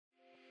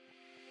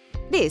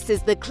This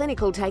is the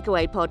Clinical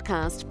Takeaway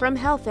podcast from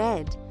Health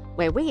Ed,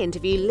 where we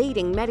interview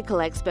leading medical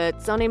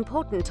experts on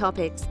important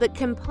topics that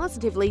can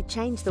positively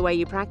change the way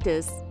you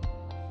practice.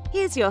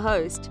 Here's your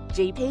host,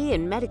 GP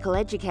and medical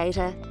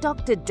educator,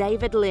 Dr.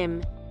 David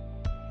Lim.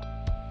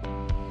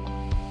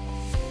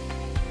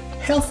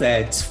 Health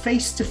Ed's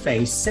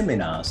face-to-face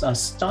seminars are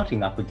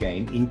starting up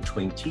again in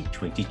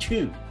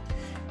 2022,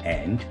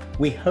 and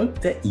we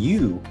hope that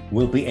you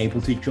will be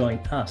able to join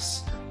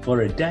us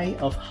for a day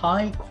of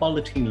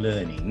high-quality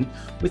learning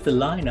with a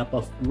lineup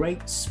of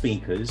great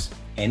speakers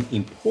and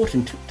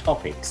important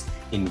topics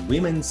in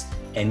women's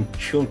and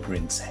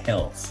children's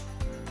health.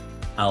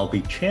 I'll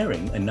be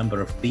chairing a number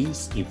of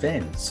these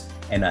events,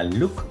 and I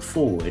look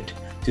forward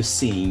to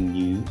seeing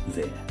you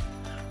there.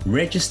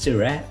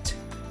 Register at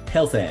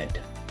healthed.com.au.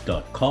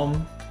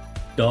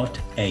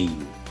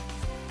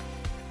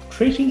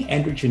 Treating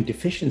androgen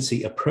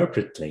deficiency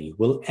appropriately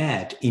will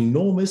add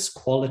enormous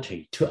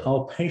quality to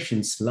our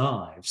patients'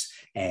 lives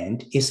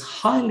and is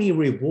highly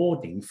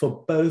rewarding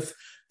for both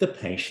the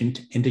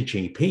patient and the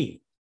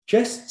GP.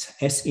 Just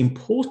as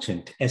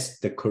important as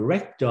the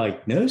correct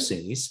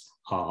diagnoses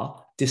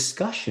are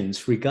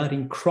discussions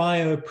regarding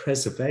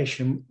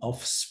cryopreservation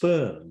of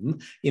sperm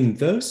in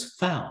those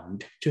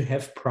found to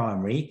have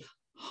primary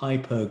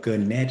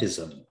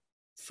hypogonadism.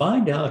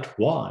 Find out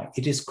why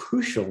it is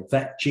crucial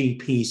that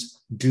GPs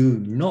do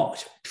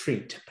not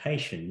treat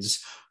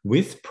patients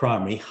with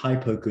primary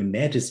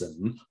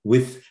hypogonadism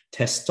with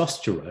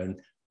testosterone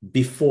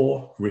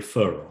before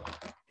referral.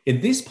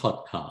 In this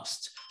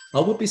podcast,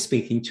 I will be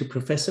speaking to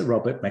Professor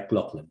Robert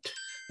McLaughlin.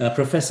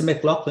 Professor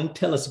McLaughlin,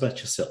 tell us about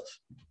yourself.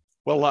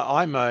 Well,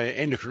 I'm an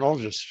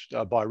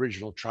endocrinologist by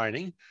original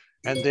training,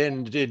 and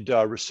then did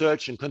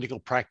research and clinical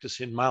practice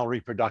in male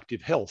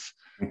reproductive health,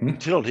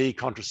 fertility,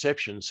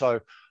 contraception. So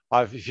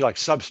I've, if you like,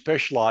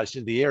 subspecialized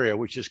in the area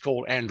which is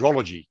called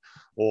andrology,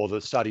 or the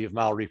study of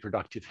male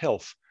reproductive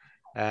health.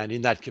 And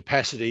in that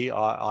capacity,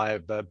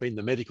 I've been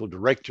the medical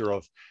director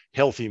of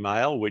Healthy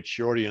Male, which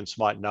your audience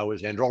might know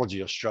as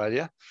Andrology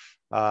Australia,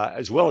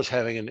 as well as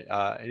having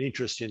an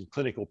interest in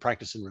clinical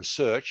practice and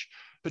research,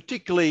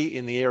 particularly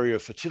in the area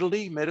of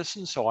fertility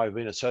medicine. So I've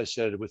been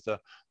associated with the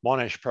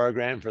Monash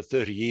program for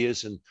 30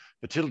 years in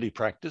fertility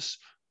practice,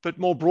 but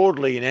more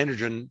broadly in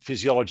androgen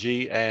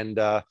physiology and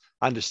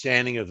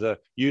understanding of the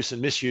use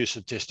and misuse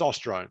of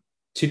testosterone.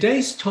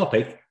 Today's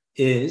topic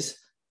is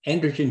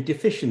androgen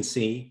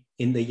deficiency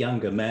in the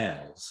younger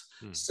males.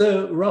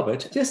 So,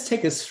 Robert, just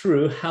take us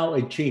through how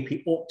a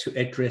GP ought to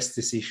address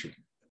this issue.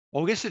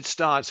 Well, I guess it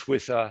starts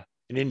with an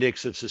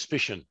index of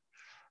suspicion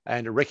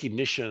and a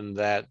recognition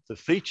that the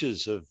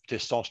features of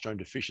testosterone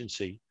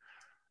deficiency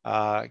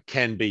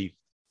can be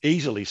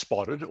easily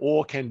spotted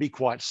or can be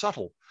quite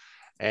subtle.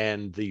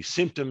 And the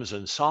symptoms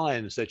and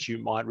signs that you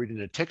might read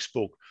in a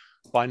textbook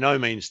by no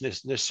means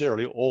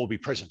necessarily all be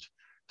present.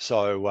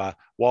 So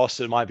whilst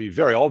it might be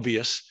very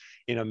obvious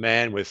in a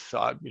man with,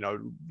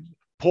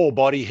 poor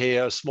body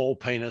hair, small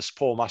penis,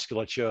 poor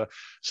musculature,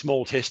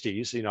 small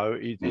testes,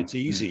 it's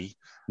easy.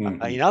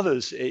 In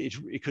others,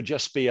 it could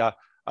just be a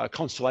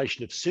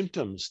constellation of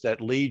symptoms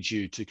that leads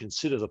you to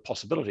consider the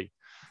possibility.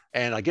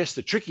 And I guess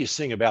the trickiest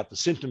thing about the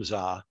symptoms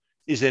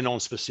is they're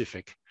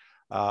non-specific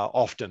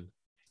often.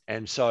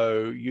 And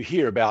so you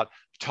hear about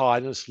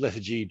tiredness,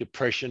 lethargy,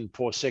 depression,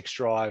 poor sex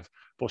drive,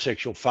 poor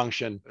sexual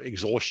function,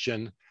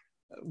 exhaustion.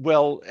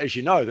 Well, as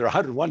you know, there are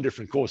 101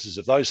 different causes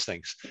of those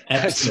things.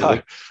 And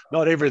so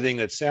not everything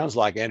that sounds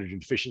like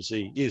androgen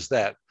deficiency is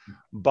that,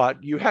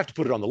 but you have to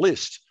put it on the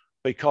list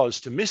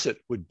because to miss it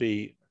would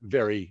be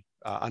very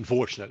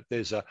unfortunate.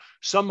 There's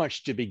so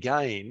much to be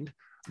gained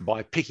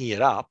by picking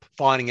it up,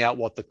 finding out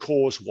what the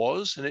cause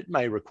was, and it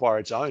may require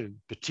its own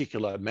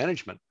particular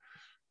management.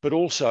 But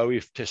also,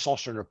 if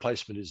testosterone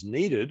replacement is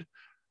needed,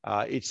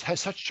 it has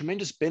such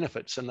tremendous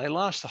benefits, and they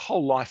last the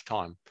whole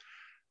lifetime.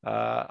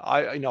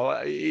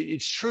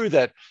 It's true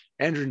that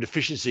androgen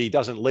deficiency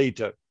doesn't lead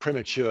to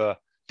premature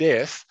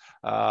death,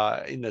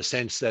 in the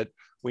sense that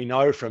we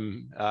know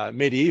from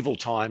medieval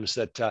times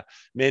that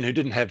men who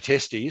didn't have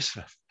testes,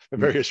 for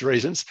various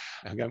reasons,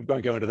 I won't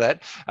go into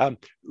that,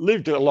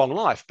 lived a long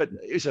life, but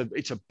it's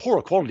a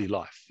poorer quality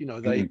life.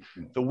 The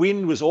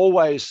wind was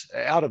always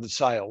out of the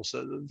sails,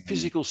 the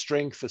physical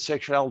strength, the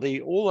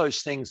sexuality, all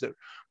those things that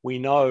we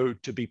know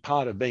to be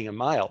part of being a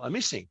male are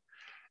missing.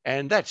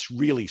 And that's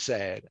really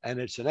sad. And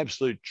it's an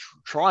absolute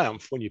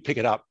triumph when you pick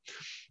it up,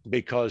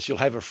 because you'll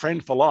have a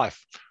friend for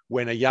life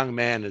when a young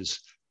man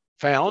is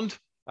found,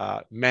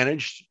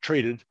 managed,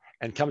 treated,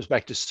 and comes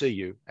back to see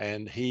you,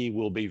 and he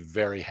will be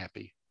very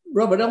happy.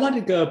 Robert, I want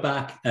to go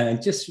back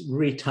and just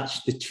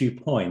retouch the 2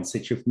 points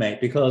that you've made,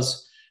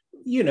 because,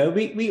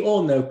 we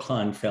all know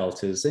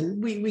Klinefelters,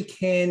 and we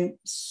can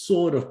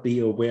sort of be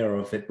aware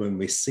of it when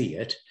we see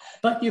it.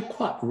 But you're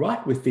quite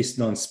right with these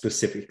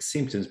non-specific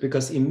symptoms,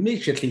 because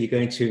immediately you're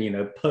going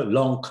to,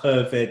 long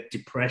COVID,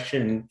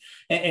 depression,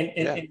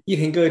 and you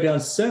can go down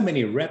so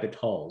many rabbit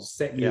holes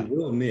that you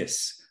will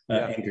miss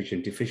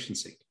androgen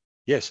deficiency.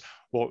 Yes,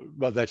 well,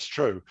 that's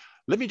true.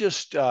 Let me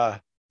just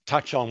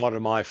touch on one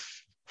of my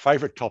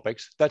favorite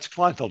topics. That's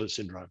Klinefelter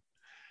syndrome.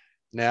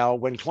 Now,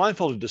 when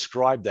Kleinfelder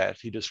described that,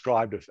 he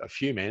described a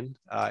few men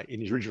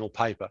in his original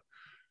paper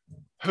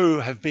who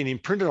have been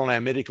imprinted on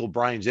our medical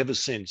brains ever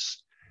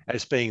since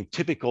as being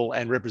typical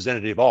and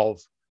representative of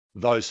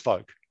those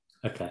folk.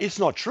 Okay. It's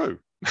not true.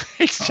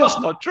 It's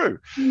just not true.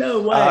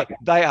 No way.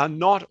 They are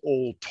not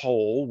all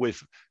tall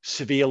with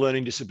severe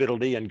learning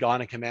disability and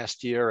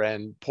gynecomastia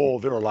and poor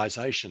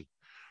virilization.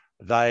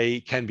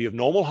 They can be of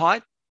normal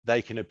height.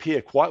 They can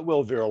appear quite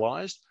well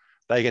virilized.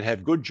 They can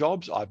have good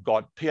jobs. I've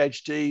got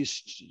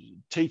PhDs,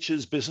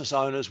 teachers, business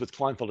owners with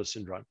Klinefelter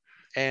syndrome.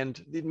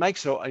 And it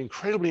makes an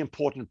incredibly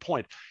important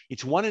point.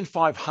 It's 1 in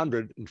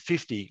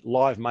 550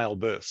 live male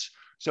births.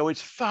 So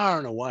it's far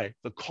and away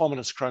the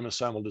commonest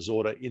chromosomal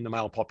disorder in the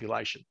male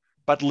population.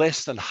 But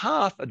less than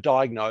half are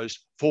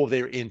diagnosed for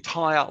their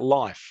entire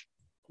life.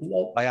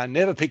 They are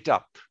never picked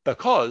up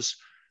because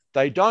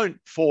they don't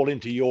fall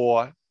into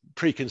your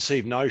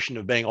preconceived notion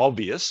of being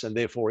obvious and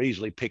therefore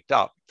easily picked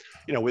up,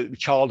 with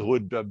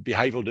childhood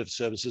behavioral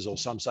disturbances or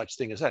some such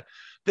thing as that.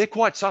 They're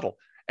quite subtle.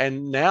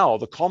 And now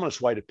the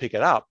commonest way to pick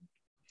it up,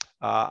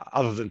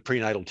 other than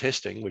prenatal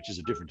testing, which is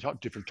a different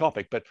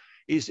topic, but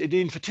is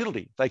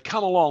infertility. They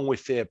come along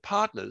with their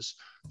partners,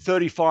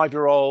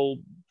 35-year-old,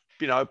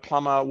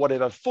 plumber,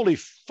 whatever,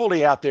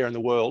 fully out there in the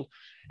world,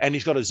 and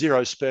he's got a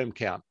 0 sperm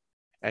count.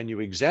 And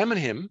you examine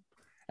him,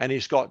 and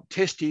he's got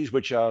testes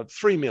which are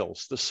 3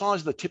 mils, the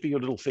size of the tip of your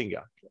little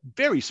finger,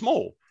 very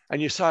small.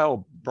 And you say,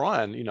 "Oh,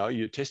 Brian,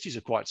 your testes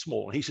are quite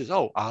small." And he says,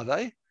 "Oh, are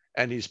they?"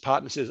 And his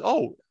partner says,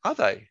 "Oh, are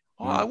they?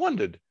 Oh, I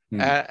wondered."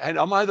 And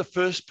am I the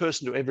first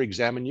person to ever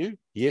examine you?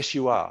 Yes,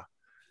 you are.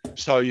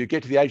 So you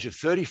get to the age of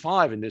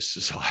 35 in this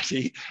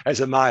society as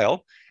a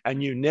male,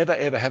 and you never,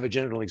 ever have a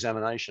genital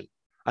examination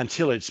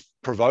until it's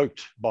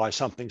provoked by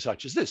something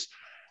such as this.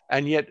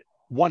 And yet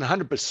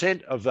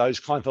 100% of those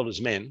Klinefelter's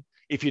men,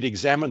 if you'd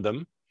examined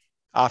them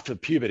after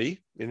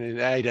puberty in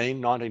 18,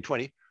 19,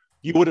 20,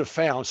 you would have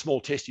found small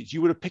testes.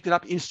 You would have picked it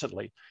up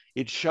instantly.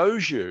 It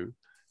shows you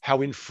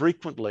how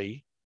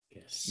infrequently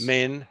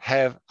men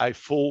have a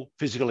full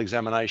physical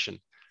examination,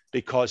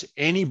 because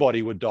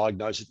anybody would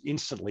diagnose it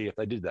instantly if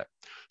they did that.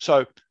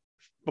 So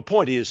the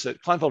point is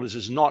that Klinefelter's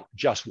is not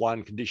just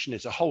one condition.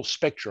 It's a whole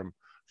spectrum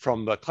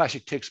from the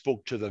classic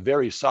textbook to the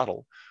very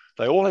subtle.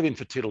 They all have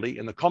infertility,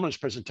 and the commonest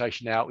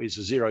presentation now is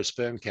a 0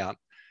 sperm count.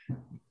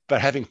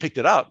 But having picked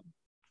it up,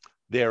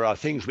 there are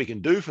things we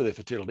can do for their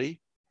fertility,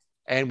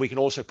 and we can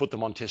also put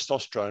them on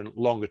testosterone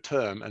longer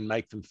term and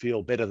make them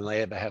feel better than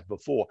they ever have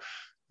before.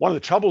 One of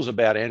the troubles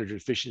about androgen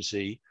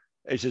deficiency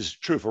is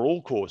true for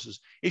all causes.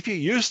 If you're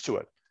used to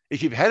it,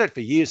 if you've had it for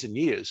years and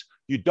years,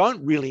 you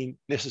don't really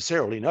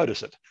necessarily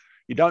notice it.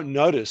 You don't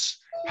notice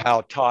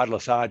how tired,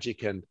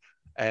 lethargic,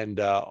 and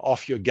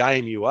off your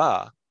game you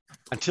are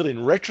until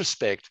in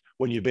retrospect,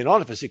 when you've been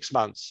on it for 6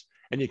 months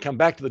and you come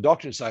back to the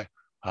doctor and say,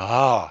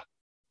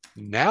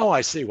 now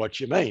I see what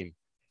you mean.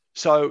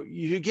 So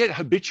you get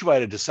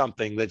habituated to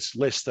something that's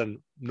less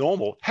than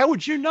normal. How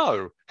would you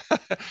know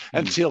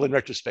until in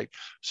retrospect?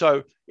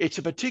 So it's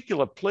a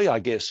particular plea, I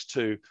guess,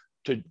 for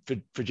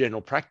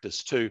general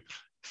practice to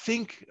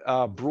think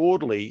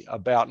broadly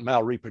about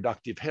male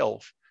reproductive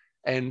health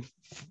and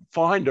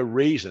find a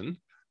reason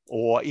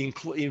or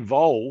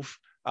involve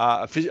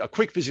a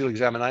quick physical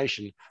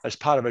examination as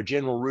part of a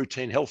general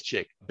routine health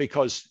check.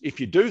 Because if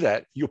you do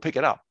that, you'll pick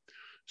it up.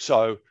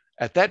 So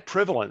at that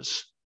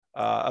prevalence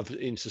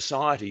in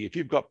society, if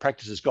you've got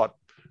practice that's got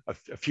a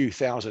few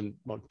thousand,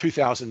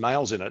 2,000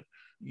 males in it,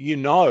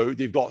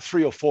 you've got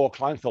 3 or 4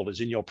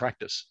 Klinefelters in your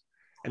practice.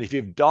 And if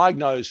you've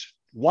diagnosed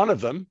one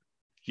of them,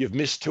 you've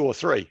missed 2 or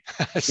 3.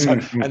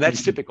 And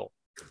that's typical.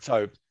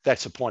 So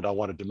that's the point I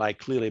wanted to make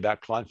clearly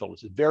about Klinefelter.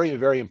 It's a very,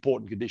 very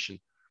important condition.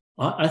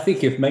 I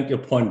think you've made your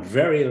point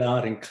very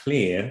loud and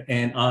clear.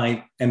 And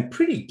I am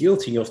pretty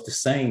guilty of the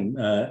same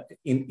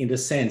in the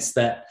sense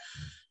that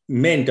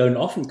men don't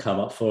often come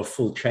up for a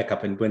full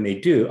checkup. And when they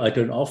do, I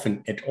don't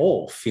often at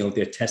all feel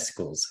their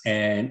testicles.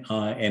 And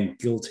I am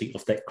guilty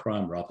of that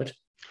crime, Robert.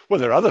 Well,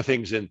 there are other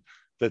things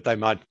that they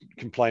might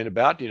complain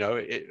about,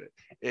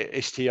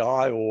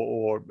 STI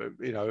or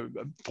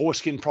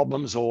foreskin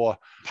problems or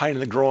pain in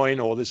the groin,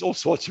 or there's all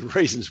sorts of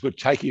reasons would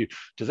take you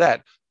to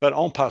that. But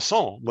en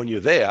passant, when you're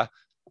there,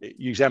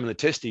 you examine the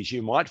testes,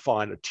 you might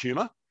find a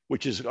tumor,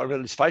 which is,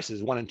 let's face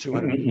it, 1 in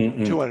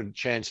 200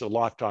 chance of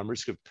lifetime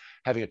risk of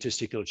having a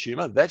testicular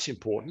tumor. That's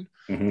important.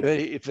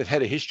 If they've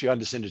had a history of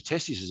undescended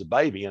testes as a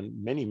baby,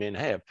 and many men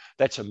have,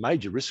 that's a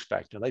major risk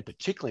factor. They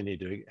particularly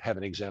need to have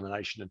an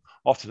examination and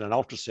often an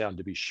ultrasound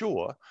to be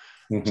sure.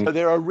 So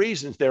there are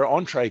reasons, there are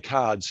entree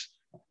cards,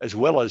 as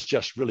well as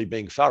just really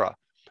being thorough,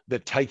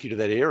 that take you to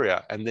that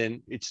area. And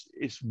then it's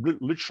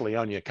literally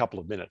only a couple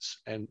of minutes,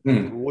 and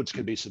the rewards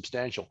can be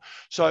substantial.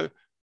 So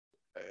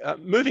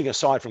moving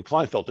aside from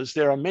Klinefelter's,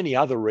 there are many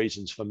other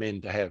reasons for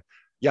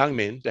young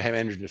men to have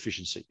androgen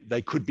deficiency.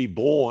 They could be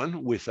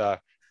born with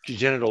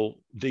congenital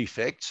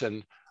defects.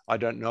 And I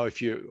don't know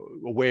if you're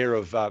aware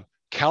of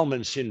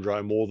Kalman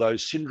syndrome, or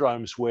those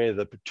syndromes where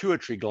the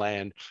pituitary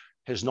gland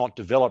has not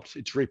developed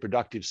its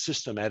reproductive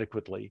system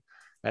adequately.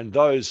 And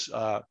those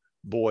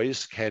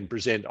boys can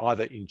present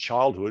either in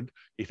childhood,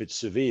 if it's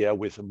severe,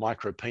 with a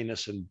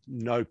micropenis and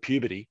no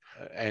puberty,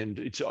 and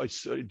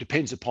it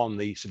depends upon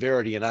the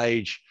severity and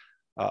age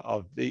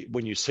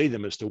when you see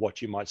them as to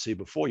what you might see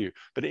before you.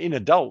 But in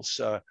adults,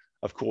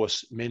 of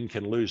course, men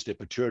can lose their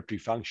pituitary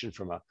function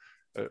from a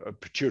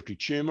pituitary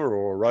tumor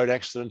or a road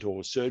accident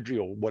or surgery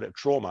or whatever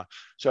trauma.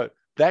 So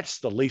that's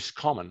the least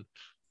common.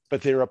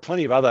 But there are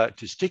plenty of other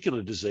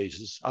testicular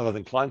diseases other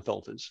than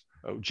Klinefelter's,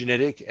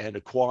 genetic and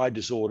acquired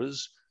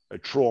disorders,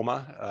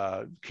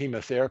 trauma,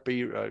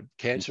 chemotherapy,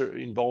 cancer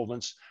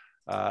involvements,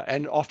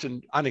 and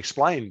often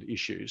unexplained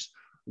issues,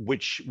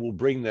 which will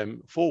bring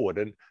them forward.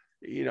 And,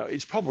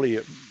 it's probably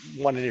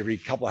one in every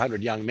couple of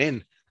hundred young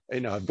men,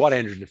 have got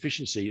androgen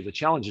deficiency. The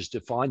challenge is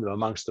to find them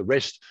amongst the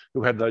rest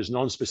who have those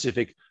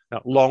non-specific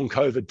long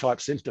COVID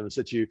type symptoms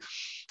that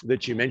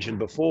you mentioned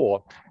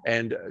before,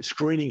 and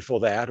screening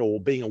for that, or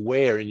being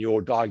aware in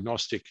your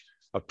diagnostic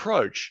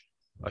approach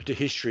to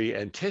history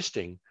and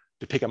testing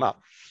to pick them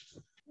up.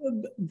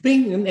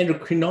 Being an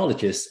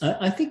endocrinologist,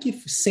 I think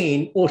you've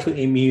seen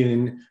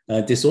autoimmune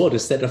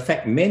disorders that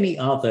affect many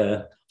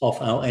other of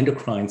our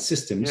endocrine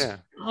systems. Yeah.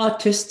 Are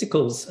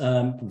testicles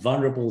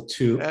vulnerable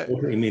to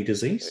autoimmune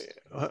disease?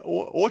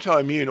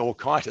 Autoimmune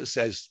orchitis,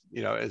 as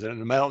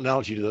an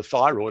analogy to the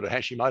thyroid or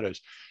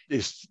Hashimoto's,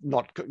 is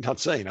not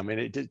seen. I mean,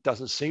 it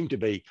doesn't seem to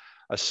be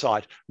a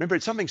site. Remember,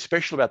 it's something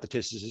special about the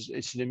testes.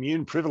 It's an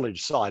immune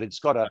privileged site. It's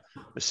got a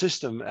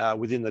system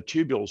within the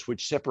tubules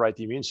which separate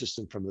the immune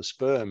system from the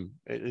sperm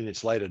in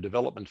its later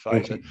development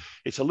phase. Okay.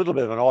 It's a little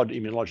bit of an odd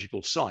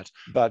immunological site,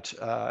 but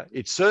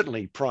it's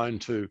certainly prone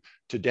to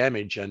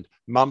damage, and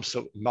mumps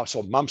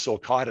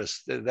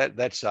orchitis.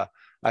 That's a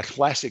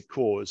classic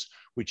cause,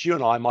 which you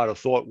and I might have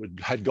thought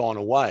had gone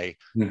away,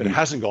 but it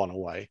hasn't gone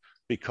away,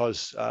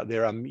 because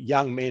there are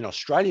young men,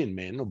 Australian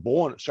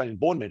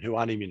Australian-born men who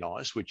aren't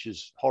immunised, which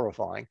is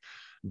horrifying.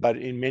 But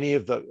in many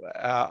of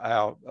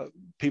our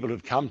people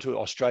who've come to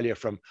Australia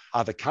from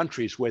other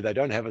countries where they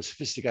don't have a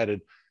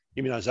sophisticated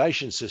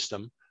immunisation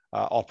system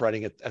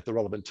operating at the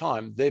relevant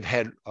time, they've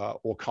had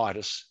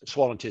orchitis,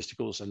 swollen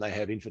testicles, and they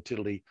have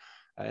infertility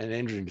and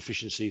androgen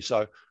deficiency.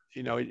 So,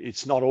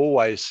 it's not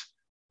always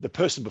the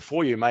person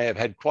before you may have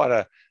had quite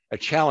a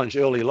challenge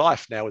early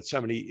life now, with so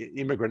many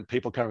immigrant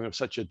people coming from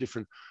such a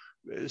different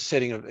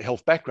setting of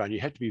health background.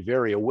 You have to be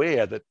very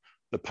aware that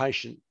the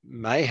patient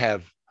may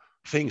have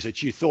things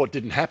that you thought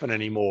didn't happen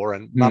anymore,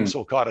 and mumps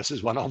orchitis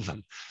is one of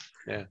them.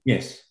 Yeah.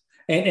 Yes.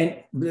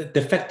 And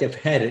the fact they've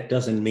had it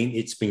doesn't mean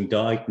it's been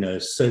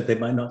diagnosed, so they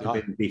might not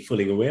even be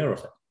fully aware of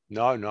it.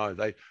 No,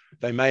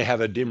 they may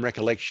have a dim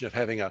recollection of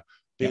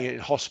being in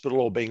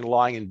hospital or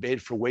lying in bed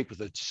for a week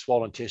with a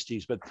swollen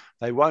testes, but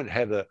they won't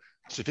have a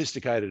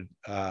sophisticated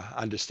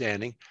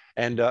understanding.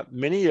 And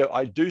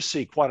I do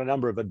see quite a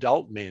number of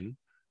adult men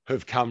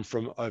who've come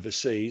from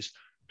overseas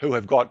who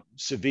have got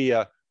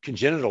severe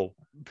congenital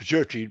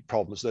pituitary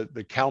problems,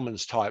 the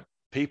Kalman's type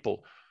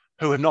people,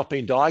 who have not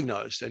been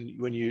diagnosed. And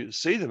when you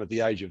see them at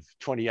the age of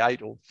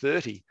 28 or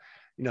 30,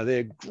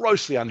 they're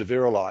grossly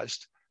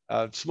undervirilized,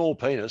 small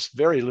penis,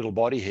 very little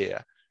body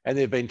hair, and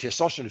they've been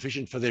testosterone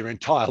deficient for their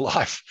entire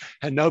life,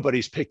 and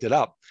nobody's picked it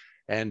up.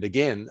 And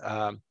again,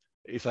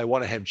 if they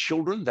want to have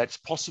children, that's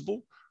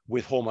possible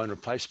with hormone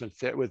replacement,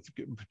 with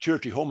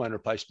pituitary hormone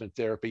replacement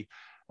therapy.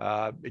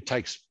 It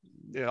takes,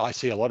 I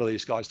see a lot of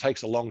these guys,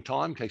 takes a long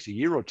time, takes a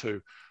year or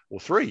two or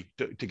three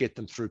to get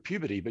them through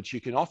puberty, but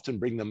you can often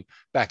bring them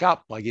back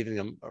up by giving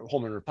them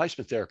hormone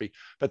replacement therapy.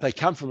 But they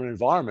come from an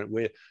environment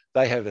where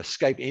they have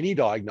escaped any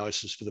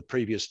diagnosis for the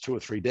previous 2 or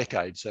 3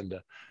 decades.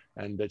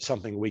 And it's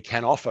something we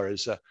can offer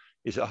is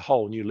a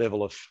whole new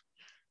level of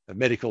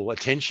medical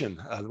attention,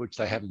 which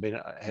they haven't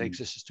had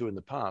access to in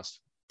the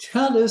past.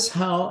 Tell us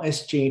how,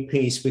 as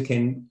GPs, we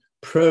can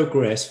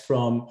progress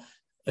from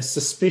a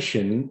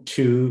suspicion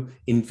to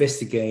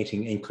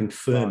investigating and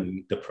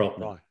confirming the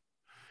problem. Right.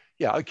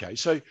 Yeah, okay.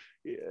 So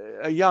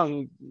a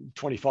young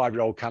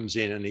 25-year-old comes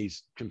in and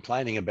he's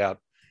complaining about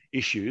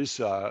issues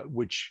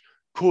which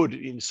could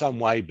in some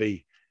way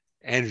be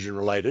androgen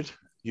related.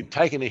 You've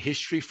taken a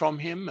history from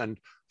him and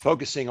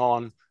focusing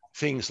on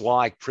things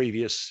like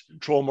previous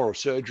trauma or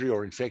surgery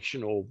or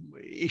infection or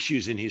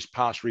issues in his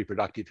past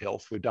reproductive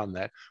health. We've done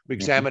that. We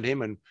examined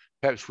him, and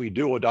perhaps we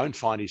do or don't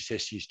find his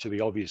testes to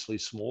be obviously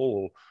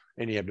small or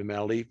any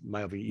abnormality,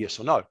 maybe yes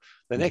or no.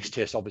 The next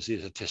test obviously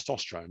is a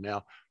testosterone.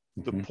 Now,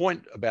 the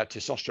point about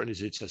testosterone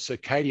is it's a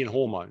circadian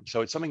hormone.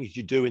 So it's something that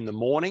you do in the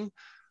morning.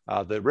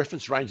 The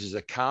reference ranges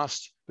are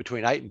cast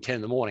between 8 and 10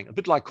 in the morning, a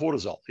bit like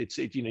cortisol.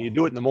 You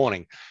do it in the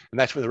morning, and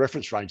that's when the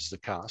reference ranges are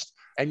cast.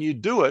 And you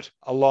do it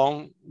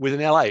along with an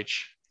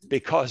LH,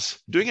 because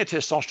doing a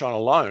testosterone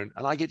alone,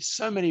 and I get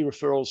so many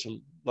referrals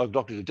from local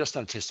doctors who've just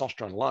done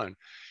testosterone alone,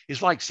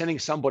 is like sending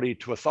somebody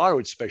to a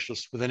thyroid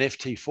specialist with an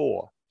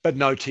FT4, but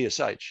no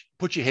TSH.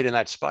 Put your head in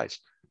that space.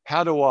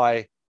 How do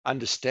I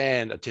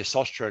understand a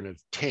testosterone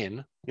of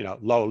 10,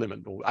 lower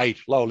limit, or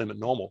 8, lower limit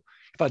normal,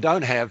 if I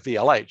don't have the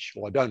LH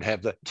or I don't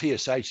have the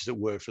TSH, as it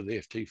were, for the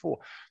FT4?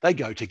 They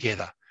go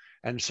together.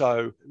 And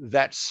so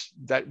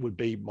that would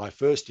be my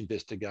first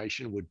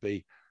investigation, would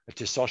be a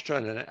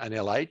testosterone and an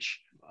LH.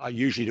 I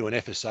usually do an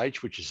FSH,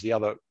 which is the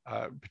other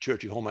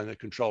pituitary hormone that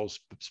controls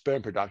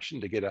sperm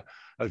production, to get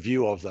a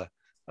view of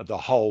the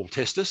whole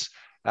testis,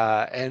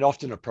 and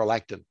often a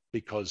prolactin,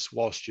 because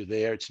whilst you're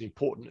there, it's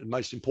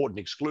most important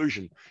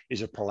exclusion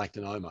is a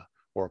prolactinoma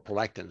or a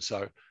prolactin.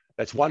 So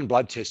that's one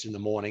blood test in the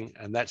morning,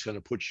 and that's going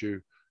to put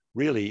you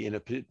really in a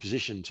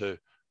position to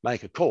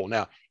make a call.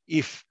 Now,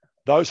 if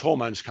those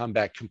hormones come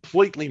back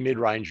completely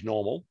mid-range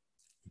normal,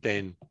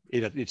 then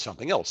it's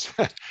something else.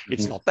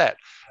 It's not that.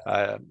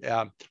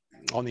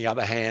 On the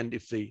other hand,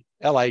 if the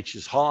LH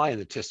is high and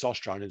the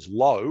testosterone is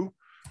low,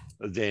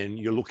 then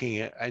you're looking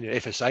at, and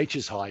FSH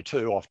is high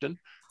too often,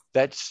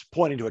 that's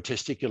pointing to a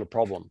testicular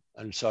problem.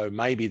 And so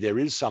maybe there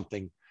is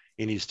something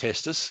in his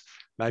testis.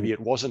 Maybe it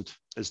wasn't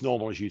as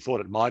normal as you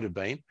thought it might have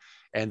been.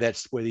 And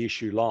that's where the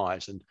issue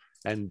lies.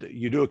 And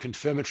you do a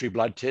confirmatory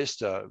blood test,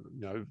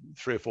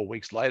 3 or 4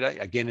 weeks later,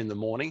 again in the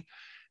morning.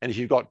 And if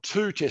you've got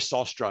two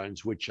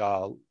testosterones which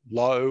are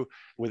low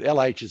with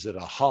LHs that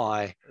are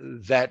high,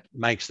 that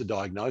makes the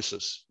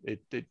diagnosis.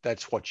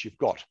 That's what you've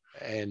got.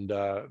 And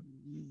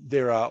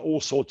there are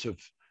all sorts of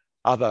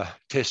other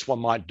tests one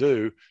might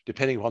do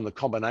depending on the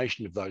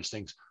combination of those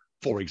things.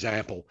 For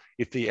example,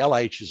 if the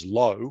LH is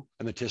low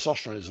and the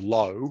testosterone is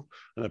low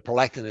and the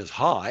prolactin is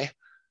high,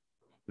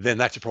 then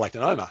that's a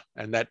prolactinoma,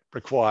 and that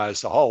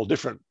requires a whole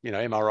different,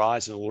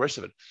 MRIs and all the rest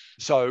of it.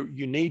 So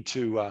you need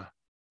to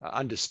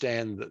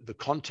understand the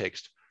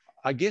context.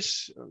 I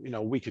guess,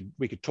 we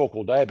could talk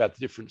all day about the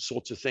different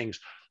sorts of things.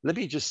 Let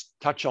me just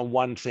touch on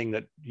one thing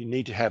that you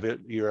need to have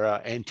your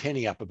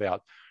antennae up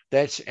about.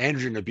 That's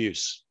androgen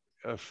abuse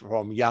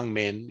from young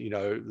men,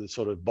 the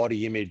sort of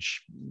body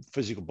image,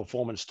 physical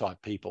performance type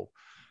people.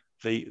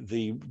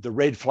 The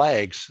red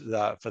flags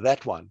for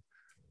that one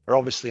are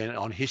obviously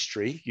on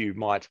history. You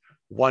might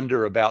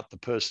wonder about the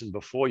person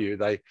before you.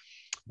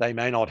 They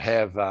may not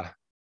have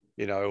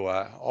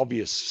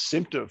obvious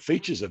symptom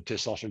features of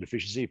testosterone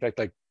deficiency. In fact,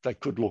 they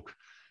could look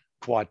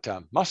quite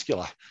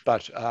muscular,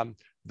 but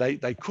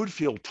they could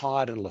feel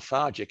tired and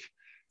lethargic.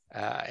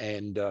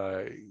 And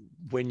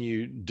when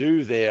you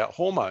do their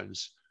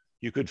hormones,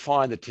 you could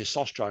find that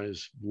testosterone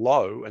is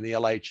low and the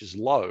LH is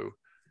low.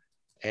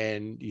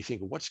 And you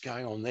think, well, what's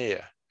going on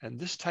there? And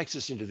this takes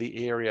us into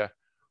the area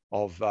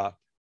of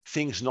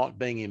things not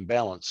being in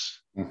balance.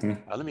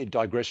 Let me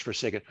digress for a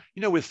second.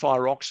 With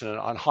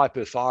thyroxine and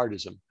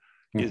hyperthyroidism,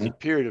 is a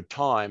period of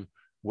time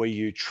where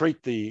you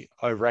treat the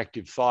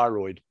overactive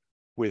thyroid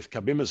with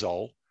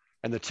carbimazole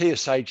and the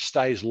TSH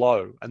stays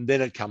low and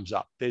then it comes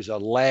up. There's a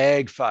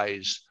lag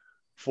phase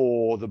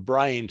for the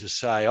brain to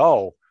say,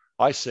 oh,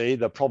 I see,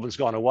 the problem's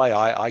gone away.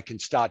 I can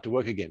start to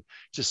work again.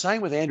 It's the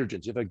same with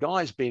androgens. If a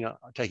guy's been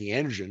taking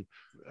androgen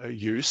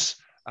use,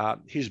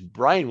 his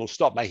brain will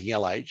stop making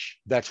LH.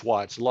 That's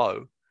why it's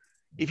low.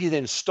 If he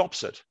then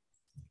stops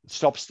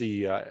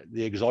the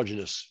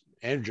exogenous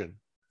androgen,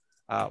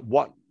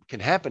 what can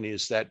happen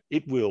is that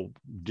it will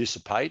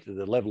dissipate.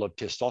 The level of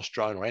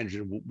testosterone or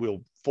androgen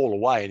will fall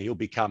away and he'll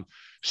become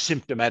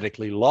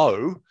symptomatically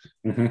low,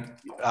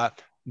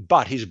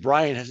 but his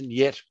brain hasn't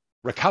yet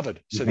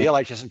recovered. So the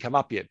LH hasn't come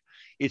up yet.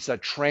 It's a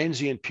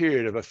transient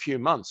period of a few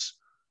months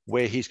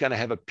where he's going to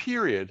have a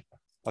period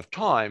of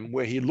time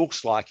where he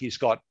looks like he's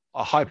got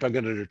a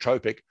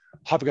hypogonadotropic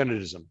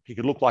hypogonadism. He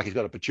could look like he's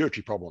got a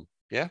pituitary problem,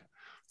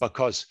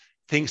 because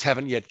things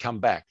haven't yet come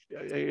back.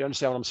 You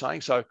understand what I'm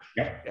saying? So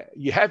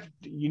you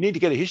need to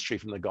get a history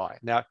from the guy.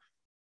 Now,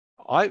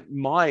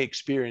 my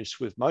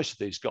experience with most of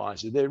these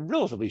guys, they're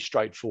relatively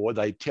straightforward.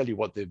 They tell you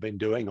what they've been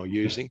doing or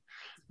using.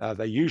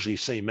 They usually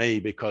see me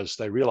because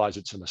they realize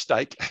it's a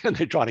mistake and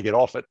they're trying to get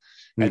off it.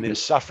 And they're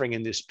suffering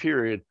in this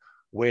period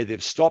where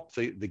they've stopped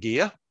the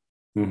gear,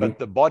 but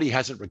the body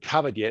hasn't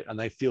recovered yet and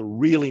they feel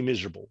really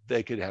miserable.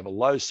 They could have a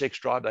low sex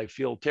drive. They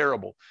feel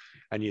terrible.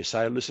 And you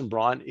say, listen,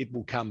 Brian, it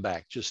will come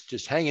back.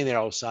 Just hang in there,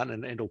 old son,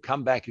 and it'll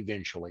come back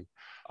eventually.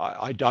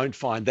 I don't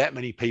find that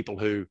many people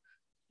who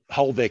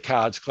hold their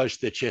cards close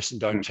to their chest and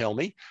don't tell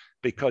me,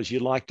 because you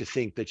like to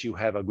think that you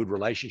have a good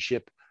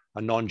relationship,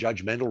 a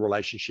non-judgmental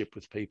relationship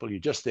with people. You're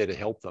just there to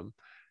help them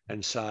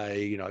and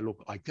say,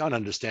 look, I can't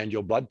understand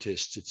your blood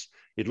tests.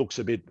 It looks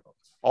a bit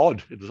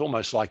odd. It was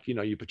almost like,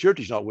 your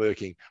pituitary's not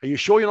working. Are you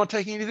sure you're not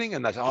taking anything?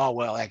 And they say, oh,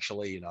 well,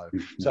 actually,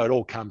 so it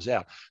all comes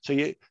out. So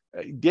you're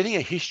getting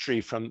a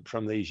history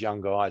from these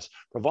young guys,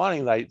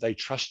 providing they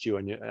trust you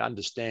and you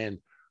understand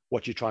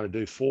what you're trying to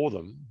do for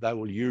them, they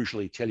will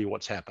usually tell you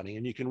what's happening,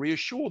 and you can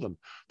reassure them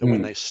that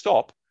when they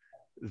stop,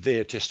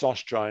 their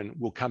testosterone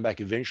will come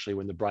back eventually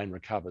when the brain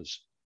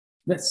recovers.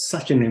 That's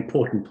such an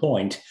important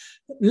point.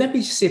 Let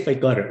me see if I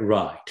got it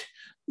right.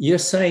 You're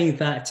saying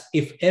that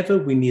if ever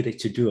we needed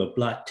to do a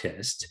blood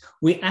test,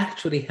 we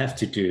actually have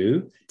to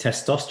do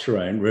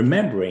testosterone,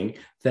 remembering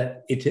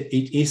that it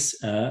is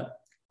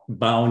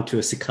bound to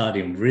a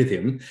circadian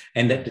rhythm,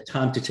 and that the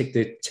time to take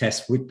the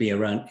test would be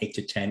around 8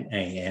 to 10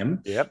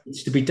 a.m. Yep.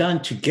 It's to be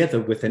done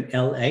together with an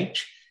LH.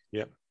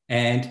 Yep.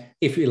 And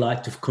if you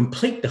like to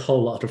complete the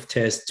whole lot of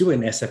tests, do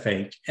an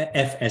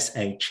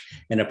FSH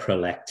and a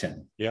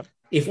prolactin. Yep.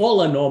 If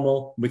all are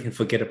normal, we can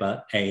forget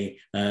about a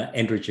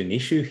androgen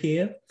issue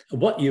here.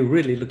 What you're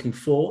really looking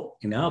for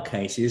in our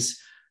case is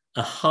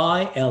a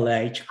high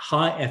LH,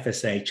 high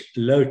FSH,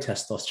 low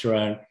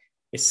testosterone.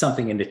 It's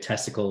something in the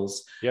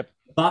testicles. Yep.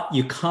 But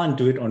you can't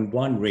do it on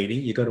one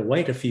reading. You've got to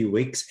wait a few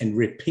weeks and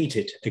repeat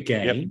it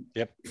again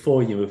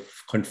before you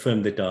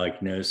confirm the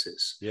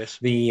diagnosis. Yes.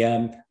 The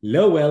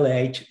low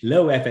LH,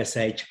 low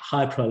FSH,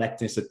 high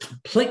prolactin is a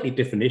completely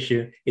different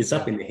issue. It's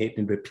up in the head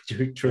and the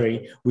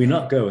pituitary. We're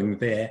not going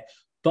there.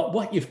 But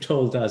what you've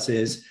told us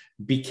is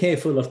be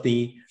careful of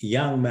the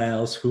young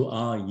males who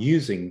are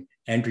using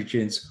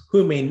androgens,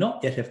 who may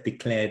not yet have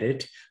declared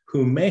it,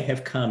 who may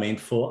have come in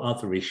for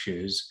other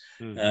issues,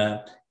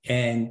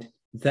 and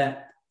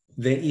that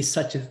there is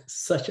such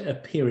a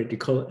period, you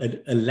call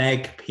it a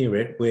lag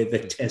period, where the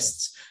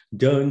tests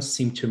don't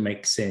seem to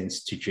make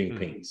sense to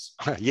GPs.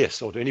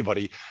 Yes, or to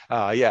anybody.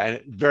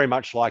 And very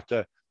much like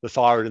the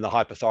thyroid and the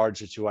hypothyroid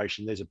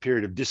situation, there's a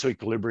period of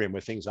disequilibrium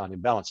where things aren't in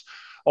balance.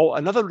 Oh,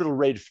 another little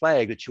red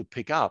flag that you'll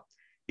pick up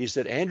is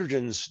that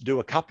androgens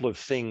do a couple of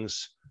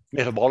things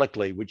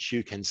metabolically, which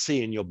you can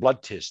see in your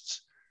blood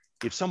tests.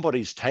 If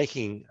somebody's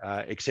taking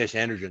excess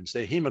androgens,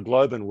 their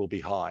hemoglobin will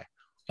be high.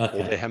 Or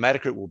their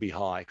hematocrit will be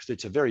high, because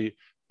it's a very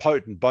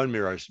potent bone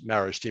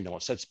marrow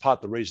stimulus. That's part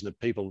of the reason that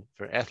people,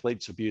 for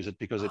athletes, abuse it,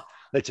 because it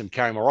lets them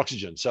carry more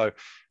oxygen. So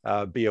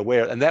be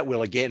aware, and that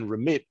will again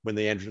remit when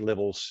the androgen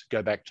levels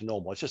go back to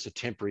normal. It's just a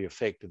temporary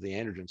effect of the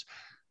androgens.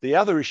 The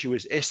other issue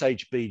is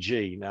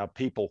SHBG. Now,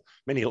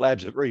 many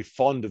labs are very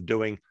fond of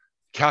doing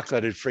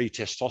calculated free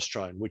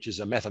testosterone, which is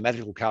a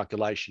mathematical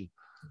calculation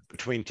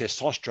between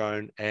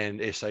testosterone and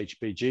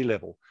SHBG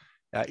level.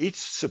 It's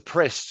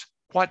suppressed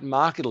quite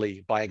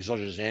markedly by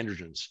exogenous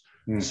androgens.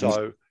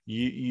 So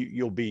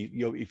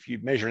if you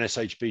measure an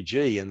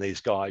SHBG in these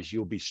guys,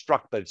 you'll be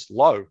struck that it's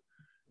low.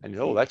 And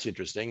that's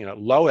interesting.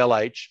 Low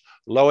LH,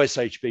 low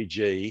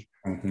SHBG,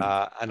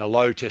 and a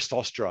low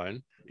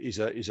testosterone is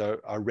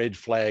a red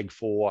flag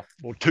for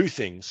two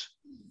things.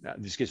 Now,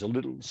 this gets a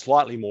little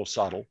slightly more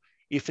subtle.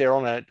 If they're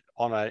on an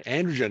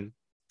androgen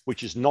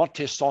which is not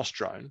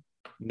testosterone,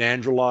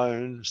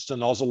 nandrolone,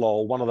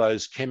 stanozolol, one of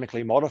those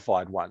chemically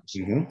modified ones,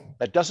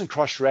 that doesn't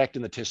cross-react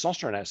in the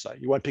testosterone assay,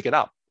 you won't pick it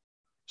up.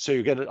 So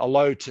you get a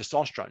low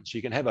testosterone. So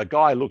you can have a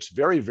guy who looks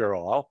very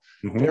virile,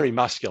 very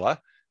muscular,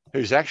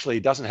 who's actually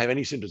doesn't have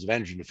any symptoms of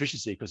androgen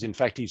deficiency, because in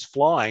fact he's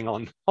flying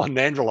on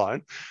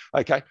nandrolone,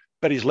 okay,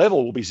 but his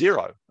level will be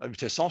zero of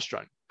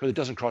testosterone because it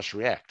doesn't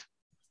cross-react.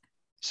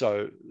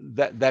 So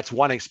that's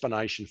one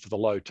explanation for the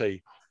low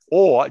T.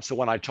 Or it's the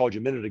one I told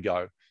you a minute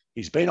ago.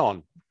 He's been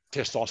on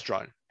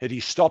testosterone, and he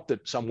stopped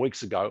it some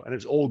weeks ago, and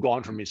it's all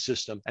gone from his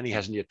system, and he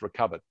hasn't yet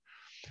recovered.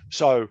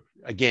 So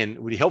again,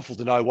 it would be helpful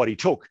to know what he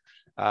took.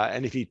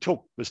 And if he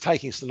was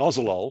taking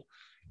stanozolol,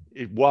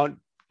 it won't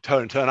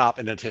turn up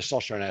in a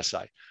testosterone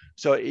assay.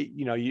 So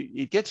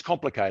it gets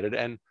complicated,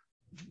 and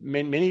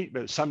many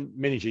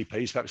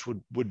GPs perhaps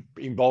would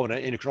involve an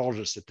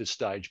endocrinologist at this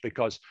stage,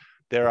 because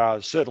there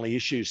are certainly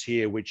issues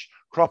here which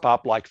crop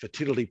up, like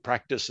fertility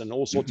practice, and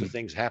all sorts of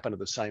things happen at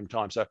the same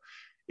time. So,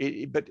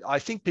 but I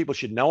think people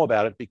should know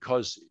about it,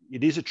 because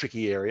it is a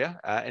tricky area,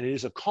 and it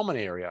is a common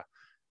area,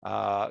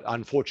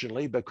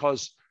 unfortunately,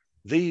 because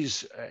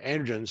these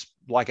androgens,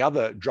 like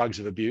other drugs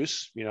of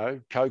abuse,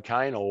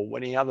 cocaine or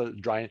any other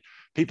drain,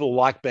 people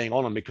like being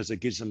on them because it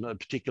gives them a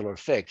particular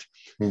effect.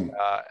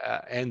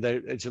 And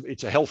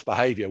it's a health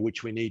behavior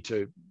which we need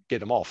to get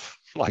them off,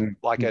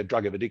 like a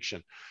drug of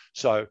addiction.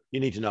 So you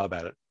need to know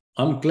about it.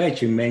 I'm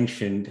glad you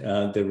mentioned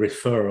the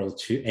referral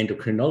to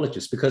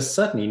endocrinologists, because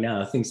suddenly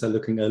now things are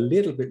looking a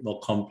little bit more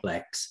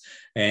complex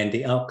and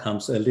the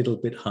outcomes are a little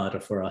bit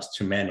harder for us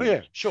to manage. Oh,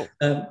 yeah, sure.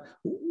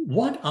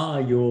 What are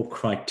your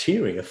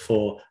criteria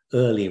for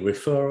early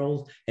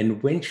referral,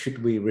 and when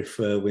should we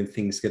refer when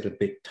things get a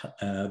bit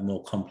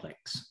more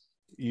complex?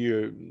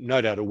 You're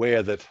no doubt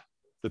aware that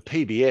the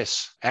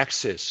PBS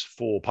access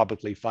for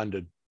publicly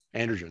funded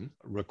androgen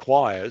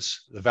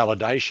requires the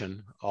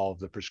validation of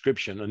the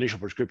initial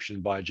prescription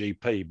by a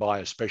GP, by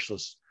a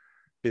specialist,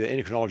 be it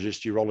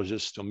endocrinologist,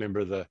 urologist, or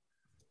member of the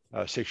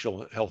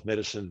sexual health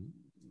medicine,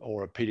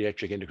 or a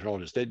pediatric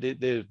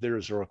endocrinologist. There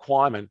is a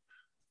requirement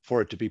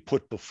for it to be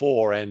put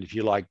before, and if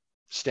you like,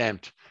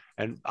 stamped.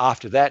 And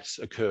after that's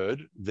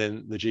occurred,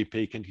 then the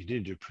GP can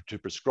continue to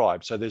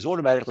prescribe. So there's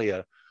automatically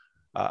a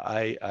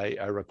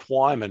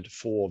requirement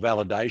for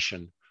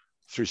validation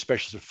through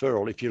specialist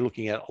referral if you're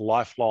looking at a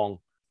lifelong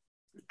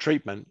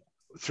treatment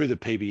through the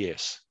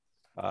PBS.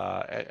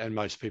 And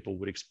most people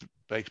would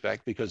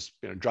expect, because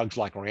drugs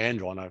like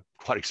Androgen are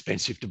quite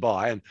expensive to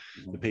buy, and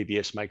the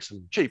PBS makes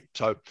them cheap.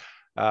 So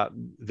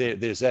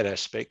there's that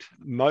aspect.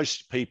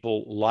 Most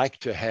people like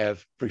to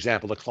have, for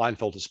example, the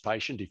Klinefelter's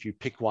patient. If you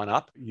pick one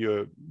up,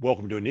 you're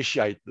welcome to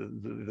initiate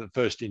the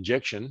first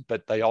injection,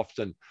 but they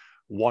often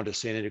want to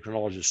see an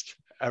endocrinologist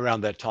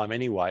around that time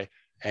anyway.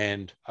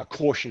 And a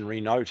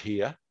cautionary note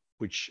here,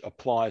 which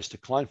applies to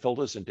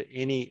Klinefelter's and to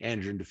any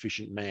androgen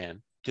deficient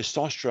man,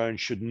 testosterone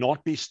should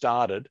not be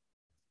started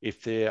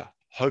if they're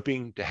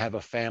hoping to have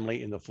a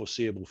family in the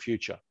foreseeable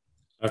future.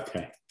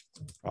 Okay.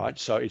 Right?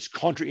 So it's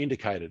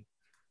contraindicated.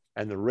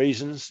 And the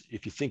reasons,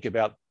 if you think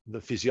about the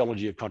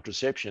physiology of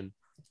contraception,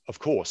 of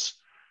course.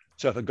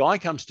 So if a guy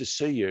comes to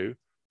see you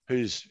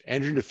who's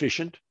androgen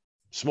deficient,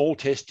 small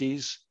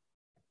testes,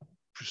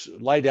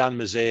 lay down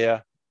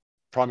misere,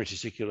 primary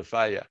testicular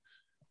failure,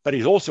 but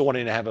he's also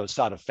wanting to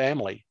start a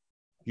family,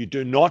 you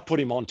do not put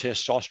him on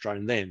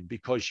testosterone then,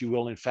 because you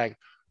will in fact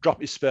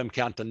drop his sperm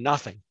count to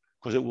nothing,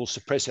 because it will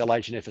suppress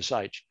LH and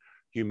FSH.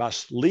 You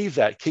must leave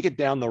that, kick it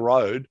down the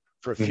road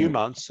for a few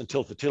months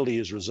until fertility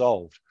is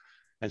resolved.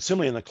 And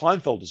similarly in the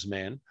Klinefelter's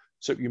man,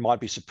 so you might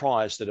be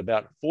surprised that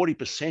about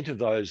 40% of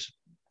those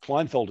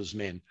Klinefelter's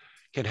men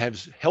can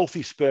have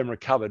healthy sperm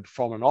recovered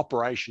from an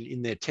operation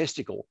in their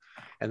testicle,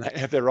 and they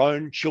have their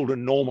own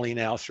children normally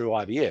now through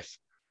IVF.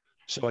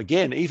 So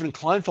again, even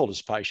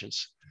Klinefelter's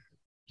patients,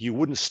 you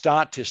wouldn't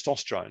start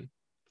testosterone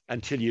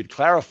until you'd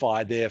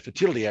clarified their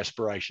fertility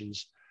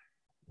aspirations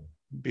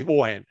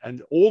beforehand.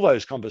 And all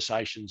those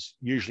conversations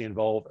usually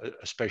involve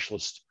a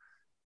specialist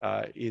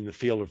in the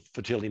field of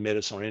fertility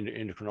medicine or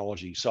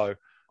endocrinology. So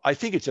I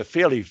think it's a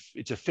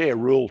fair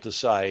rule to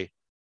say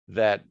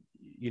that,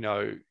 you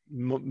know,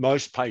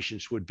 most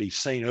patients would be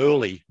seen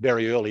early,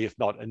 very early, if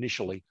not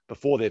initially,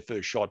 before their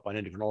first shot by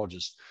an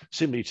endocrinologist,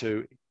 simply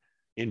to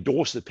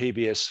endorse the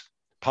PBS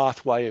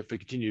pathway for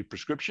continued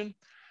prescription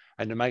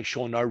and to make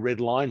sure no red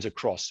lines are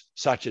crossed,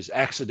 such as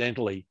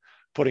accidentally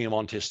putting them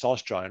on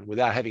testosterone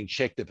without having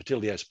checked their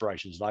fertility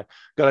aspirations. And I've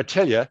got to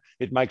tell you,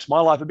 it makes my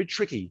life a bit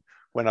tricky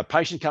when a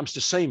patient comes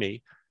to see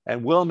me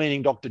and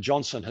well-meaning Dr.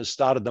 Johnson has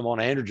started them on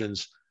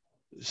androgens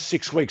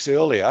 6 weeks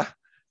earlier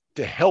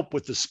to help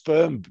with the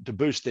sperm, to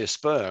boost their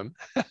sperm.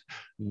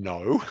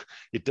 No,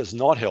 it does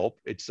not help.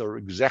 It's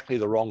exactly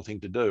the wrong thing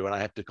to do. And I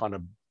have to kind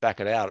of back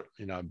it out,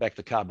 you know, back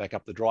the car back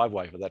up the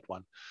driveway for that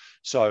one.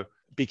 So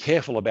be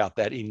careful about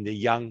that in the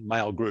young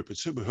male group.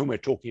 It's whom we're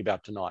talking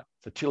about tonight.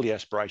 Fertility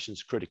aspiration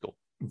is critical.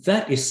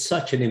 That is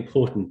such an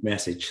important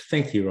message.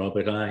 Thank you,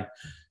 Robert.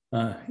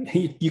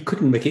 You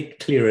couldn't make it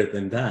clearer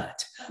than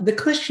that. The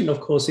question,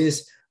 of course,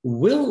 is,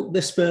 will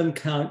the sperm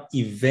count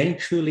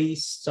eventually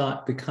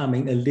start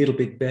becoming a little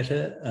bit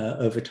better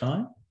over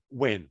time?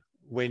 When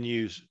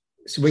you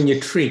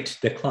treat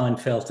the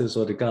Klinefelters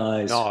or the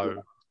guys?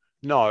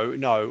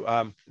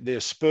 No. Their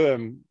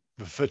sperm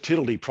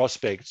fertility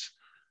prospects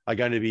are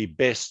going to be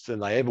best than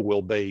they ever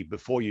will be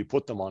before you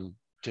put them on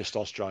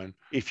testosterone.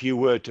 If you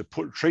were to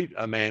treat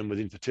a man with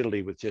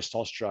infertility with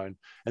testosterone,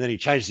 and then he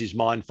changes his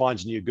mind,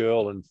 finds a new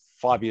girl, and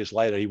 5 years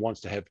later he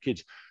wants to have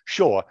kids,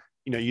 sure,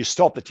 you know, you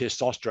stop the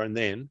testosterone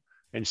then,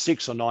 and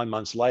 6 or 9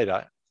 months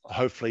later,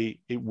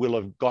 hopefully it will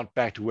have got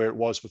back to where it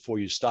was before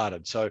you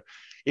started. So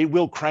it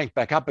will crank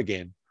back up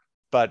again,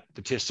 but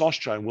the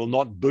testosterone will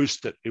not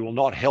boost it. It will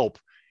not help.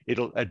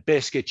 It'll at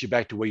best get you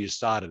back to where you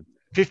started.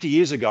 50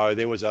 years ago,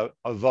 there was a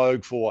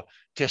vogue for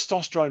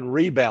testosterone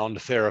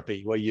rebound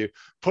therapy, where you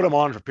put them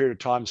on for a period of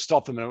time,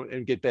 stop them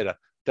and get better.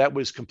 That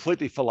was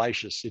completely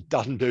fallacious. It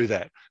doesn't do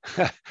that.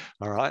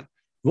 All right.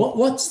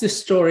 What's the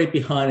story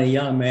behind a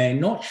young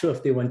man, not sure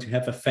if they want to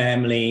have a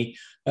family,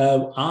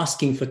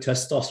 asking for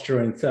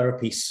testosterone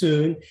therapy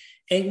soon,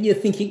 and you're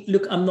thinking,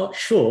 look, I'm not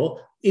sure.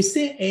 Is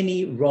there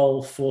any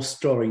role for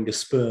storing the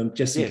sperm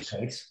just in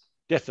case?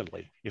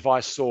 Definitely. If I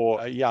saw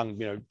a young,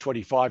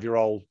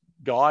 25-year-old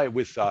guy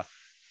with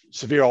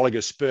severe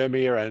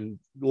oligospermia and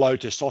low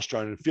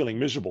testosterone and feeling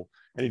miserable,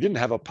 and he didn't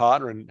have a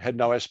partner and had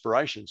no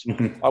aspirations,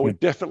 I would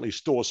definitely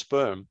store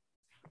sperm,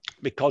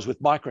 because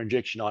with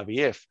microinjection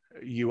IVF,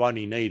 you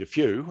only need a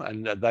few,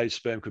 and those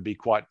sperm could be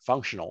quite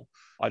functional.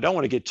 I don't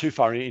want to get too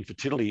far into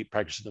infertility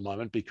practice at the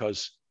moment,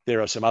 because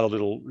there are some other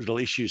little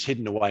issues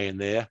hidden away in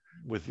there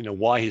with,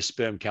 why his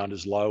sperm count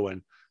is low,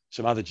 and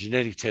some other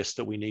genetic tests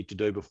that we need to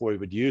do before we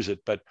would use it.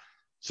 But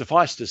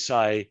suffice to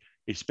say,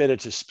 it's better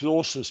to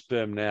store some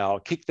sperm now,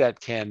 kick that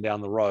can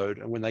down the road,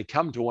 and when they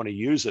come to want to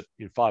use it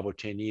in 5 or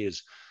 10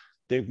 years,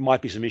 there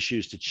might be some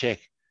issues to check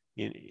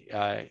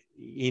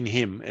in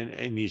him and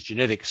in his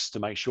genetics to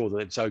make sure that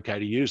it's okay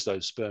to use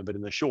those sperm. But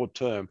in the short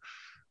term,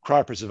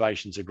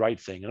 cryopreservation is a great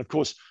thing. And of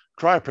course,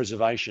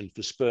 cryopreservation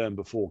for sperm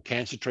before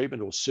cancer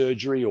treatment or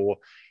surgery or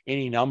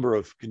any number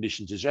of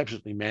conditions is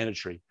absolutely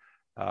mandatory.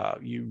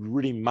 You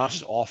really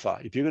must offer,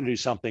 if you're going to do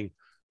something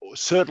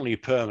certainly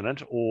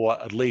permanent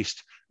or at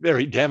least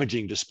very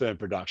damaging to sperm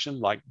production,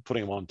 like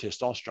putting them on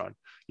testosterone,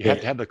 you have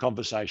to have the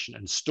conversation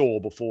and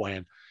store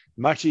beforehand.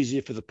 Much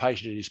easier for the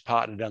patient and his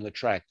partner down the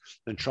track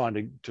than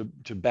trying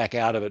to back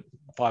out of it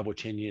 5 or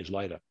 10 years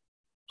later.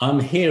 I'm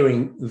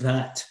hearing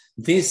that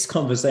this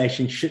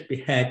conversation should be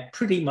had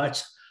pretty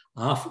much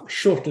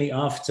shortly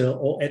after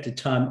or at the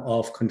time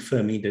of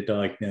confirming the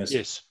diagnosis.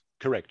 Yes,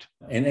 correct.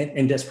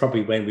 And that's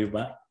probably when we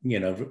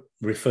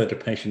refer the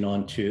patient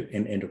on to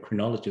an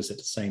endocrinologist at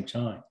the same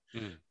time.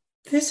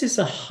 This is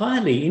a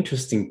highly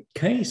interesting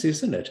case,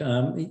 isn't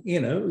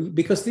it?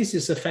 Because this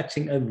is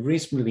affecting a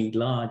reasonably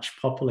large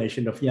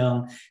population of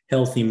young,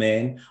 healthy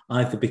men,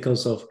 either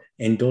because of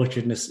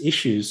endogenous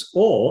issues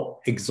or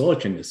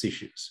exogenous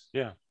issues.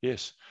 Yeah,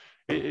 yes,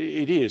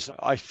 it is.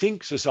 I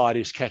think society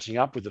is catching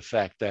up with the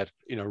fact that,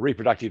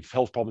 reproductive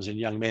health problems in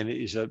young men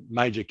is a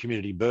major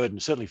community burden.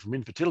 Certainly from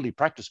infertility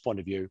practice point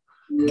of view,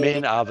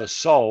 men are the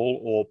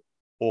sole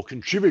or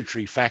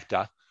contributory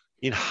factor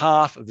in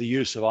half of the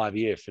use of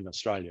IVF in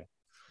Australia.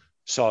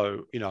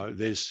 So, it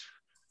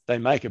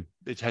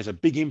has a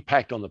big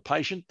impact on the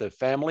patient, the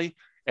family,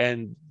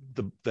 and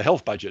the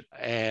health budget.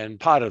 And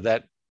part of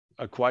that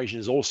equation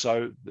is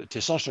also the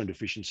testosterone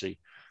deficiency,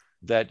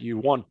 that you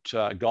want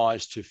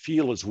guys to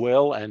feel as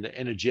well and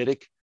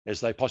energetic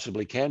as they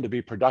possibly can to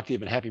be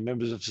productive and happy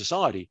members of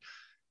society.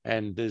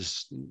 And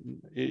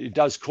it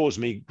does cause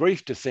me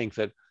grief to think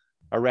that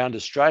around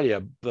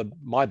Australia,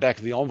 my back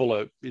of the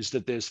envelope is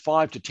that there's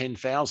 5,000 to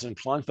 10,000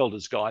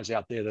 Klinefelter's guys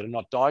out there that are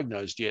not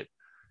diagnosed yet,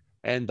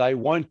 and they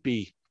won't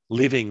be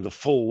living the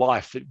full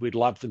life that we'd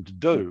love them to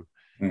do.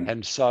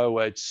 And so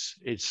it's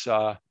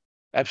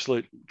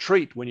absolute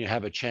treat when you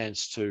have a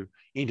chance to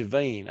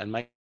intervene and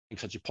make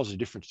such a positive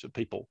difference to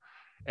people.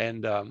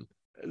 And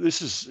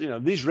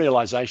these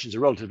realizations are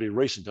relatively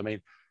recent. I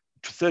mean,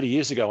 30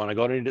 years ago, when I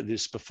got into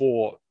this,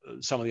 before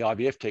some of the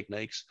IVF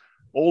techniques,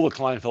 all the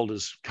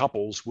Klinefelter's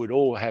couples would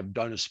all have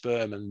donor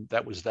sperm, and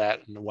that was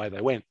that, and away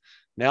they went.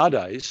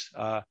 Nowadays,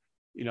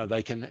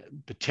 they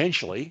can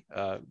potentially,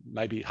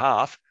 maybe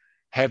half,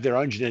 have their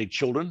own genetic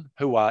children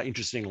who are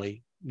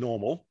interestingly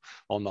normal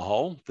on the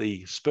whole.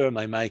 The sperm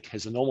they make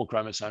has a normal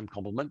chromosome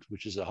complement,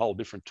 which is a whole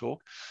different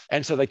talk.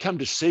 And so they come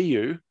to see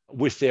you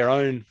with their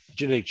own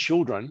genetic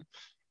children,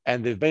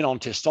 and they've been on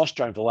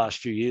testosterone for the last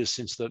few years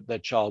since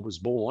that child was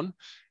born,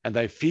 and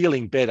they're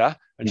feeling better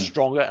and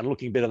stronger and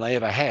looking better than they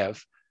ever have.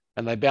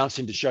 And they bounce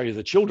in to show you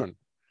the children.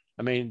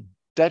 I mean,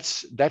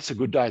 that's a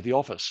good day at the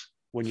office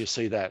when you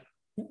see that.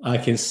 I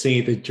can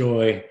see the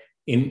joy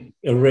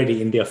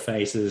already in their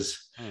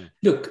faces.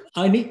 Look,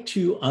 I need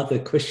two other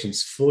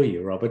questions for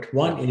you, Robert.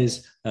 One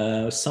is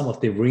some of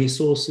the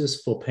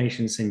resources for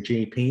patients and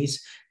GPs,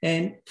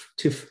 and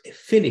to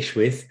finish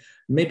with,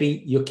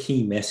 maybe your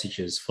key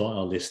messages for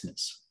our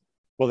listeners.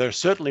 Well, there are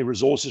certainly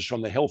resources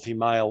from the Healthy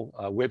Male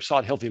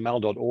website,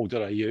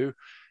 healthymale.org.au.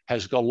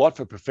 Has got a lot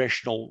for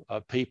professional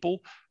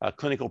people,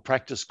 clinical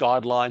practice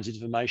guidelines,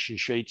 information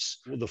sheets,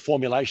 the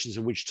formulations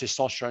in which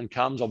testosterone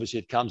comes. Obviously,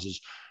 it comes as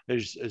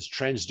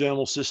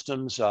transdermal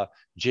systems,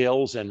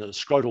 gels, and a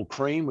scrotal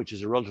cream, which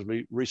is a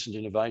relatively recent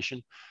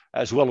innovation,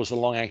 as well as the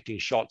long-acting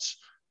shots.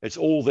 It's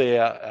all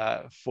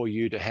there for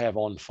you to have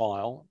on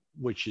file,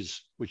 which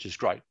is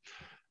great.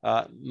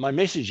 My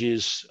message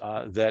is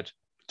that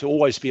to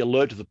always be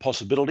alert to the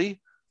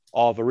possibility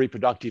of a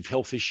reproductive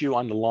health issue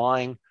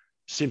underlying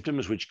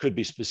symptoms, which could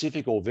be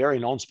specific or very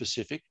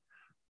non-specific,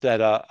 that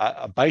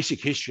a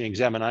basic history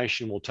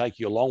examination will take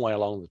you a long way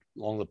along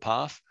the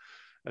path.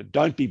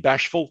 Don't be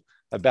bashful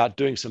about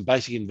doing some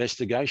basic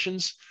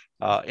investigations,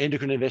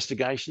 endocrine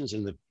investigations,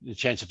 and the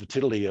chance of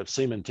fertility of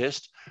semen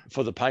test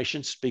for the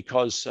patients,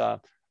 because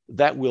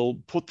that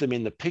will put them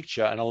in the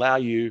picture and allow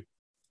you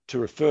to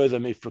refer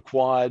them, if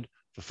required,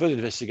 for further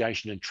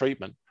investigation and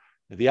treatment,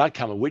 the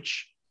outcome of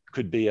which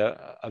could be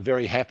a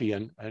very happy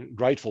and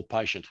grateful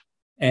patient.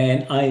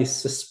 And I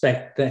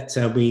suspect that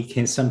we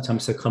can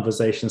sometimes have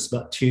conversations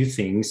about two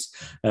things,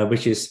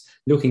 which is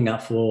looking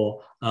out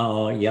for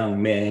our young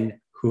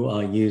men who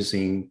are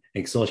using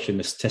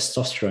exogenous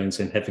testosterones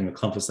and having a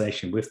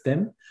conversation with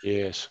them.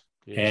 Yes.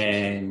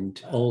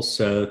 And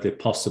also the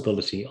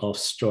possibility of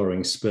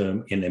storing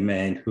sperm in a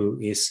man who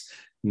is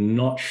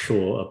not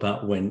sure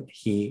about when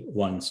he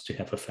wants to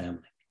have a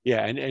family.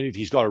 Yeah, and if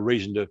you've got a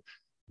reason to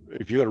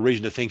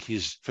think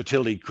his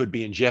fertility could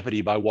be in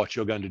jeopardy by what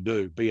you're going to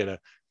do, be it a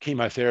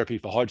chemotherapy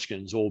for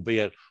Hodgkin's or be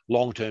it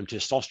long-term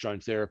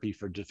testosterone therapy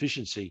for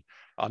deficiency.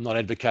 I'm not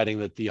advocating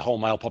that the whole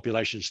male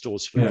population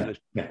stores sperm.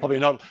 Yeah. Probably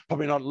not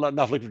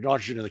enough liquid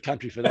nitrogen in the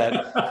country for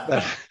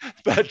that.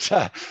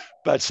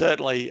 but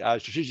certainly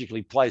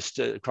strategically placed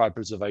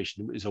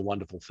cryopreservation is a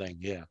wonderful thing.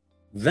 Yeah.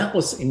 That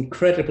was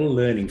incredible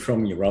learning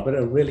from you, Robert. I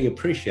really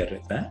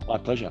appreciated that. My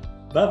pleasure.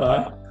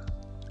 Bye-bye.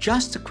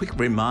 Just a quick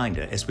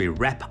reminder as we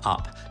wrap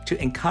up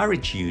to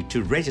encourage you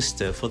to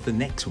register for the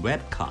next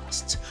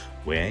webcast,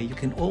 where you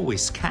can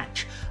always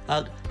catch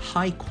a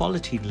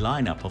high-quality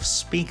lineup of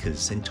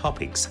speakers and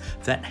topics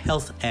that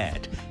Health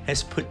Ed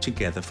has put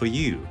together for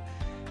you.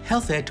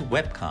 Health Ed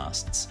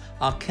webcasts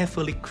are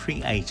carefully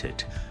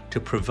created to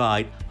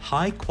provide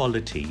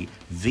high-quality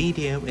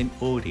video and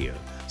audio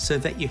so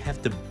that you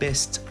have the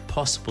best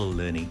possible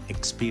learning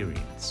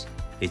experience.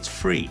 It's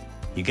free,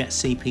 you get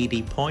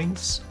CPD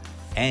points,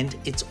 and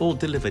it's all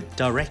delivered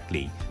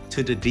directly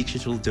to the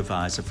digital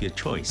device of your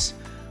choice,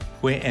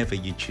 wherever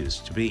you choose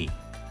to be.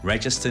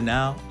 Register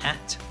now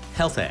at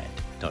healthed.com.au.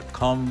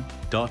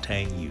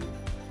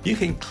 You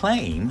can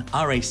claim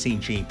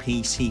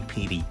RACGP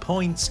CPD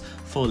points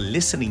for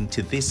listening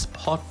to this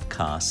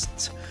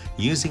podcast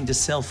using the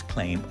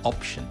self-claim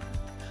option.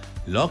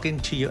 Log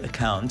into your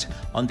account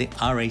on the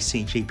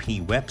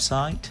RACGP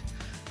website,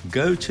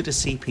 go to the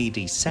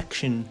CPD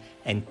section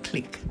and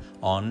click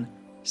on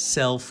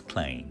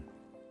Self-Claim.